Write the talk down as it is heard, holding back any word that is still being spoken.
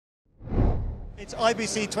It's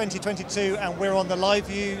IBC 2022 and we're on the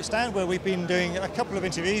LiveU stand where we've been doing a couple of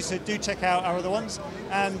interviews, so do check out our other ones.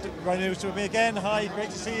 And Ronen is with me again. Hi, great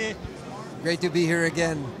to see you. Great to be here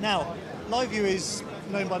again. Now, LiveU is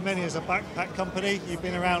known by many as a backpack company. You've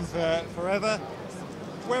been around for forever.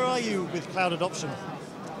 Where are you with cloud adoption?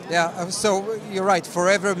 Yeah, so you're right,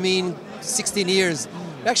 forever mean 16 years.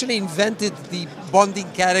 We actually invented the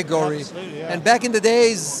bonding category. Absolutely, yeah. And back in the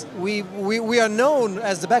days, we are known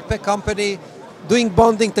as the backpack company doing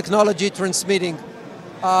bonding technology transmitting.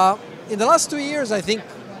 In the last 2 years, I think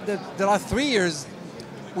the last 3 years,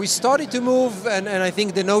 we started to move, and I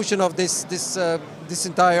think the notion of this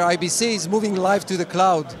entire IBC is moving live to the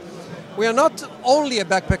cloud. We are not only a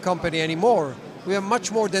backpack company anymore. We are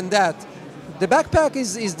much more than that. The backpack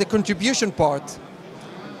is the contribution part,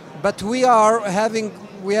 but we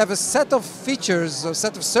have a set of features, a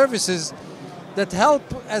set of services that help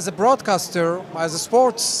as a broadcaster, as a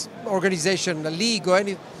sports organization, a league or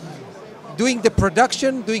any, doing the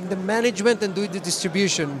production, doing the management and doing the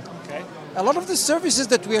distribution. Okay. A lot of the services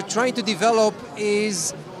that we are trying to develop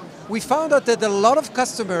is, we found out that a lot of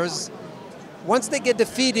customers, once they get the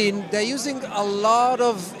feed in, they're using a lot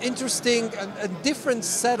of interesting and different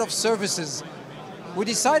set of services. We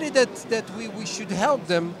decided that we should help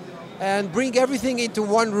them and bring everything into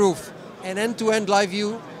one roof, an end-to-end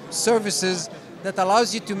LiveU services that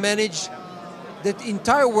allows you to manage the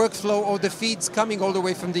entire workflow of the feeds coming all the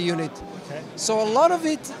way from the unit. Okay. So a lot of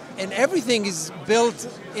it and everything is built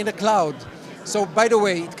in a cloud. So by the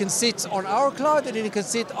way, it can sit on our cloud and it can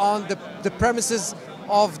sit on the premises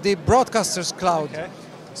of the broadcaster's cloud. Okay.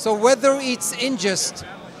 So whether it's ingest,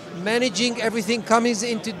 managing everything coming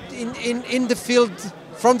in the field,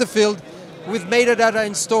 from the field, with metadata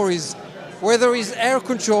and stories, whether it's air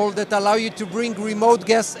control that allow you to bring remote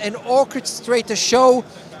guests and orchestrate a show,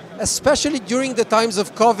 especially during the times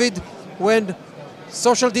of COVID, when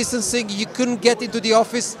social distancing, you couldn't get into the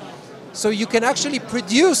office, so you can actually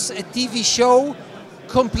produce a TV show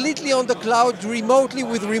completely on the cloud, remotely,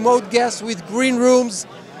 with remote guests, with green rooms,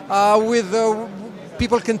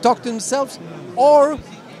 people can talk to themselves, or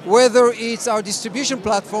whether it's our distribution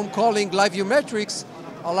platform calling LiveU Metrics,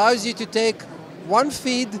 allows you to take one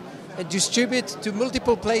feed and distribute to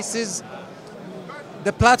multiple places.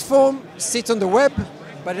 The platform sits on the web,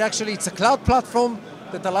 but it's a cloud platform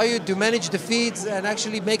that allows you to manage the feeds and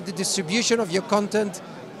actually make the distribution of your content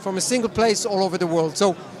from a single place all over the world.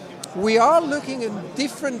 So we are looking in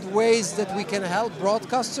different ways that we can help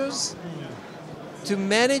broadcasters to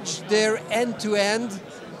manage their end-to-end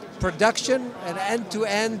production and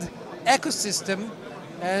end-to-end ecosystem,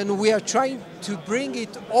 and we are trying to bring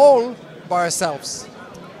it all by ourselves.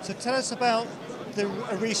 So tell us about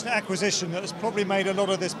a recent acquisition that has probably made a lot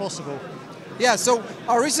of this possible. Yeah, so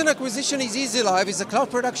our recent acquisition is EasyLive. It's a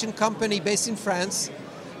cloud production company based in France.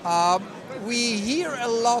 We hear a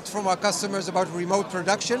lot from our customers about remote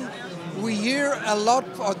production. We hear a lot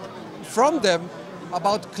from them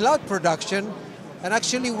about cloud production, and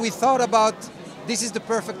actually we thought about this is the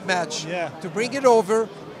perfect match to bring it over,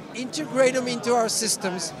 integrate them into our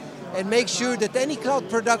systems, and make sure that any cloud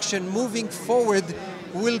production moving forward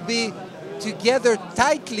will be together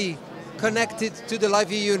tightly connected to the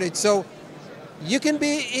LiveU unit. So you can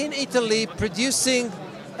be in Italy producing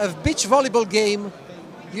a beach volleyball game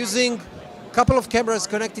using a couple of cameras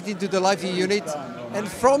connected into the LiveU unit, and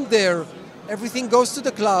from there everything goes to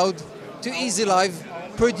the cloud, to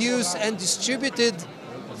EasyLive, produced and distributed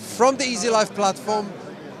from the EasyLive platform,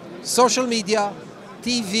 social media,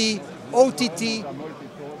 TV, OTT,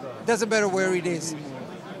 doesn't matter where it is.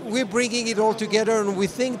 We're bringing it all together, and we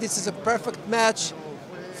think this is a perfect match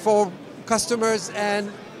for customers,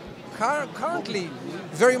 and currently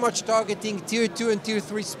very much targeting Tier 2 and Tier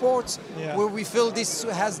 3 sports, where we feel this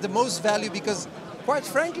has the most value, because quite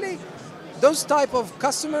frankly, those type of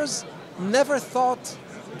customers never thought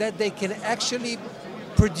that they can actually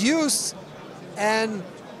produce and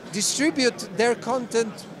distribute their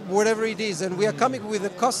content, whatever it is. And we are coming with a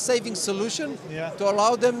cost-saving solution to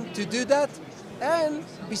allow them to do that. And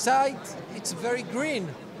besides, it's very green.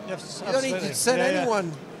 Yes, you don't need to send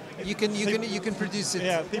anyone. You can produce it.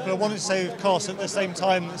 Yeah, people are wanting to save costs. At the same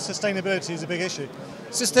time, sustainability is a big issue.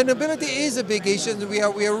 Sustainability is a big issue, and we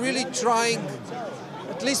are really trying,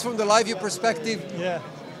 at least from the LiveU perspective.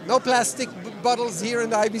 No plastic bottles here in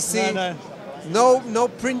the IBC. No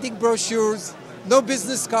printing brochures. No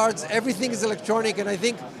business cards. Everything is electronic, and I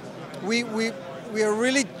think we are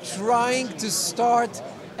really trying to start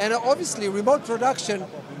And obviously, remote production,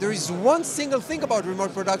 there is one single thing about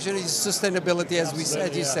remote production is sustainability, as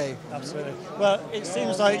you say. Absolutely. Well, it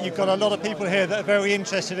seems like you've got a lot of people here that are very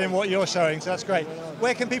interested in what you're showing, so that's great.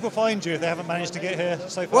 Where can people find you if they haven't managed to get here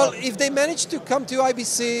so far? Well, if they manage to come to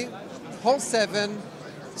IBC, Hall 7,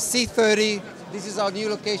 C30, this is our new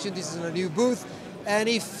location, this is our new booth, and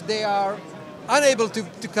if they are unable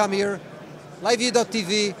to come here,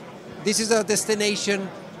 LiveU.tv, this is our destination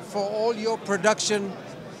for all your production,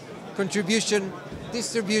 contribution,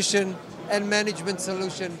 distribution, and management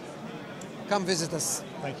solution. Come visit us.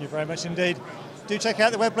 Thank you very much indeed. Do check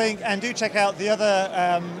out the web link and do check out the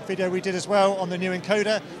other video we did as well on the new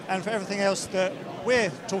encoder. And for everything else that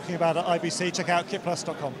we're talking about at IBC, check out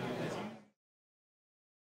kitplus.com.